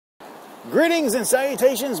Greetings and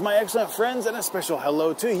salutations, my excellent friends, and a special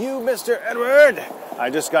hello to you, Mr. Edward.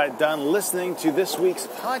 I just got done listening to this week's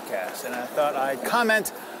podcast, and I thought I'd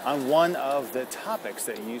comment on one of the topics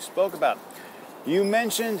that you spoke about. You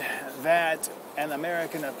mentioned that an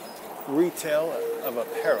American retail of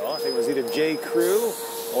apparel, I think it was either J. Crew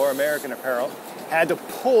or American Apparel, had to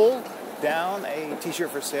pull down a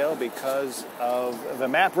t-shirt for sale because of the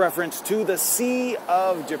map reference to the Sea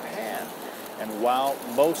of Japan. And while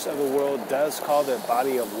most of the world does call the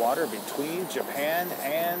body of water between Japan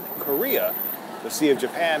and Korea the Sea of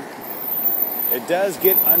Japan, it does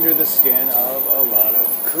get under the skin of a lot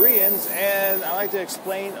of Koreans, and I'd like to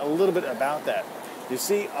explain a little bit about that. You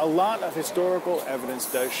see, a lot of historical evidence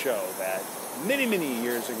does show that many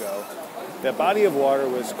years ago, the body of water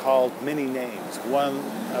was called many names. One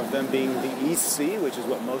of them being the East Sea, which is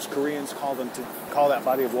what most Koreans call that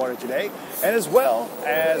body of water today, and as well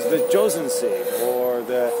as the Joseon Sea, or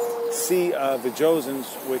the Sea of the Joseons,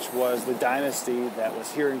 which was the dynasty that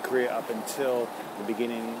was here in Korea up until the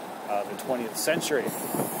beginning of the 20th century.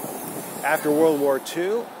 After World War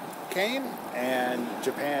II came, and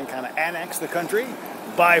Japan kind of annexed the country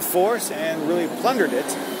by force and really plundered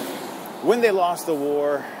it. When they lost the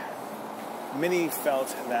war, many felt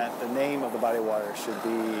that the name of the body of water should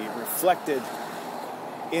be reflected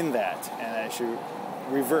in that, and it should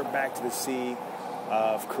revert back to the Sea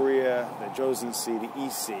of Korea, the Joseon Sea, the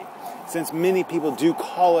East Sea. Since many people do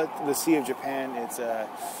call it the Sea of Japan, it's a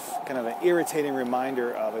kind of an irritating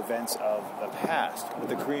reminder of events of the past. What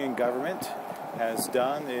the Korean government has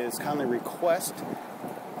done is kindly request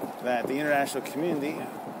that the international community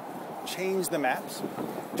change the maps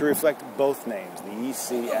to reflect both names, the East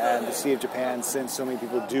Sea and the Sea of Japan, since so many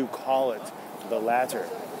people do call it the latter.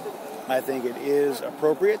 I think it is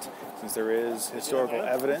appropriate, since there is historical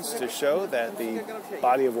evidence to show that the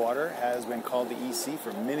body of water has been called the East Sea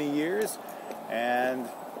for many years, and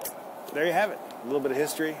there you have it. A little bit of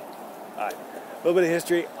history. A little bit of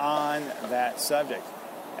history on that subject.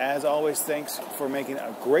 As always, thanks for making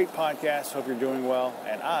a great podcast. Hope you're doing well,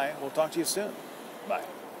 and I will talk to you soon. Bye.